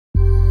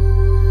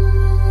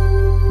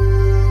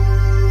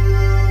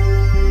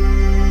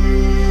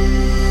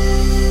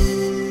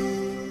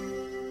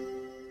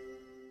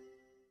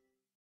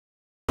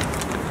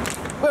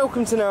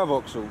Welcome to Now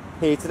Vauxhall.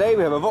 Here today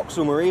we have a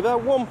Vauxhall MERIVA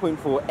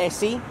 1.4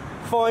 SE,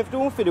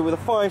 5-door, fitted with a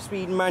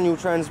 5-speed manual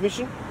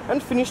transmission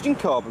and finished in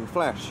carbon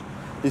flash.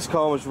 This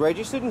car was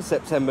registered in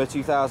September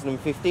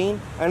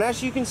 2015 and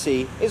as you can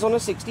see is on a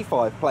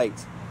 65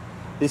 plate.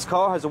 This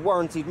car has a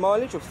warranted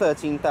mileage of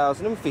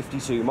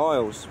 13,052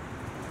 miles.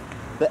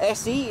 The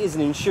SE is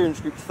an insurance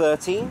group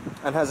 13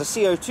 and has a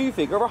CO2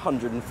 figure of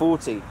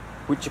 140,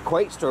 which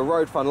equates to a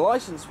road fund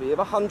licence fee of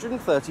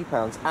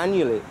 £130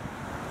 annually.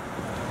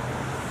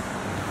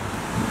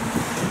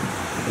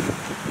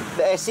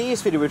 The SE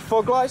is fitted with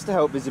fog lights to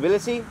help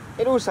visibility.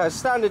 It also has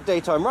standard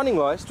daytime running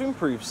lights to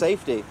improve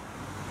safety.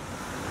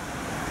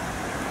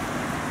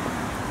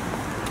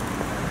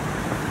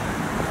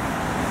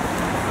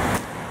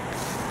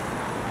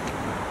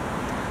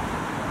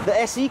 The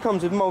SE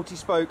comes with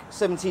multi-spoke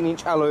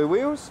 17-inch alloy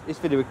wheels, is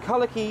fitted with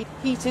colour-keyed,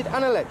 heated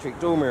and electric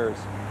door mirrors.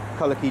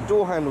 Colour-keyed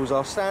door handles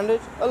are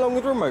standard, along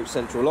with remote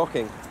central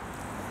locking.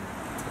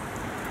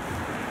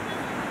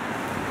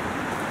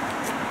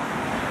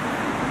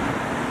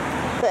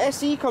 The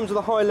SE comes with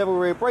a high-level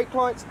rear brake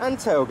lights and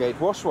tailgate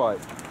wash wipe.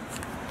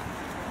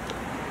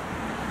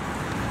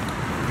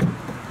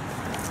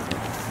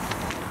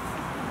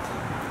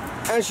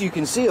 As you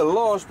can see, a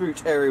large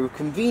boot area with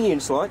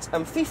convenience lights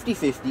and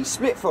 50/50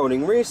 split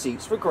folding rear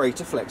seats for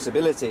greater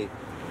flexibility.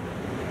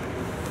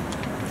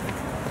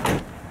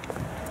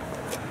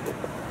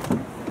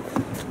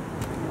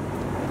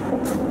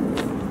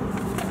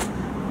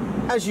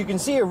 As you can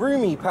see, a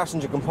roomy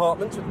passenger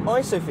compartment with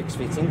ISOFIX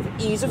fitting for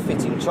ease of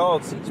fitting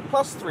child seats,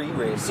 plus 3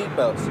 rear seat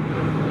belts.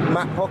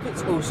 Mat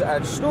pockets also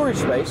add storage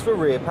space for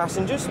rear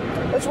passengers,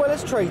 as well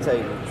as tray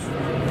tables.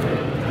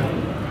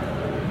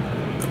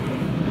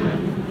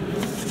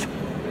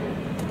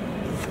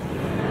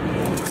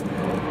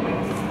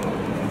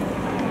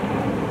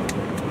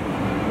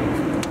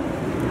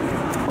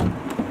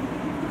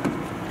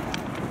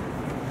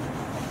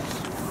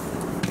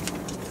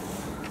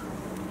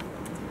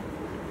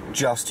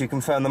 Just to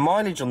confirm the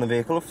mileage on the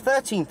vehicle of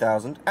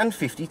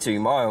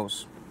 13,052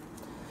 miles.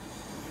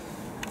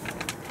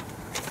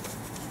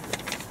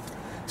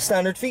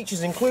 Standard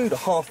features include a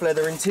half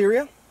leather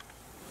interior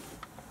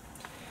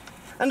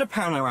and a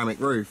panoramic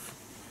roof.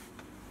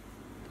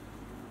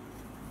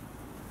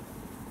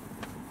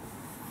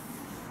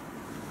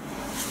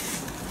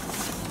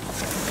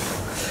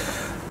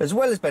 As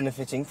well as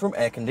benefiting from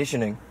air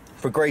conditioning.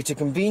 For greater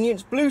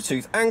convenience,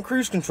 Bluetooth and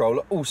cruise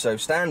control are also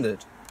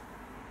standard.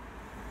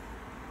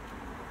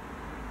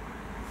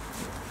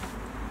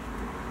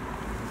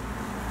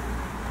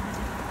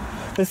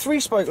 The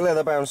 3-spoke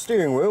leather-bound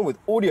steering wheel with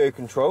audio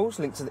controls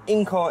linked to the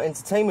in-car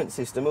entertainment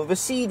system of a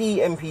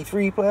CD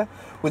MP3 player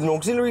with an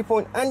auxiliary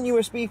point and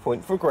USB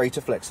point for greater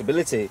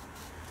flexibility.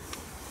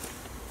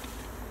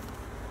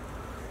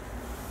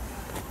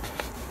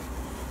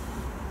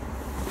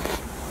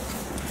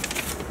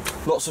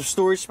 Lots of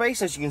storage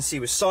space, as you can see,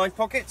 with side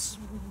pockets,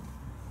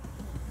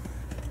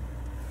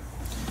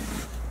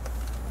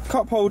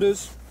 cup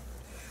holders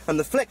and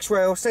the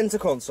FlexRail centre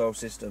console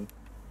system.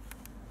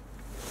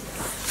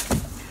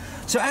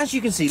 So as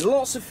you can see,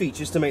 lots of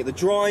features to make the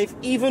drive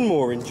even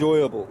more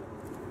enjoyable.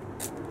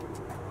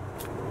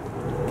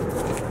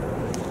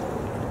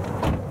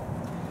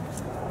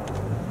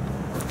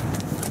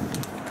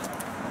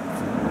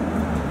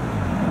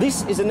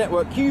 This is a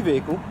Network Q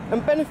vehicle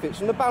and benefits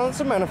from the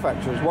balance of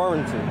manufacturer's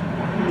warranty.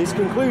 This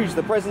concludes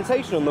the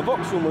presentation on the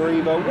Vauxhall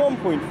MERIVA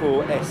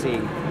 1.4 SE.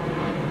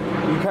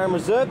 You can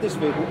reserve this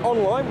vehicle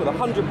online with a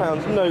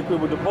 £100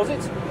 no-quibble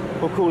deposit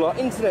or call our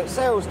internet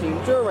sales team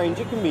to arrange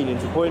a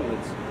convenient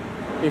appointment.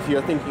 If you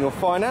are thinking of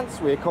finance,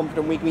 we are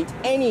confident we can meet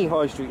any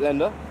high street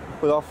lender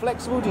with our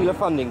flexible dealer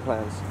funding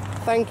plans.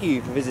 Thank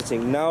you for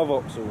visiting Now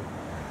Vauxhall.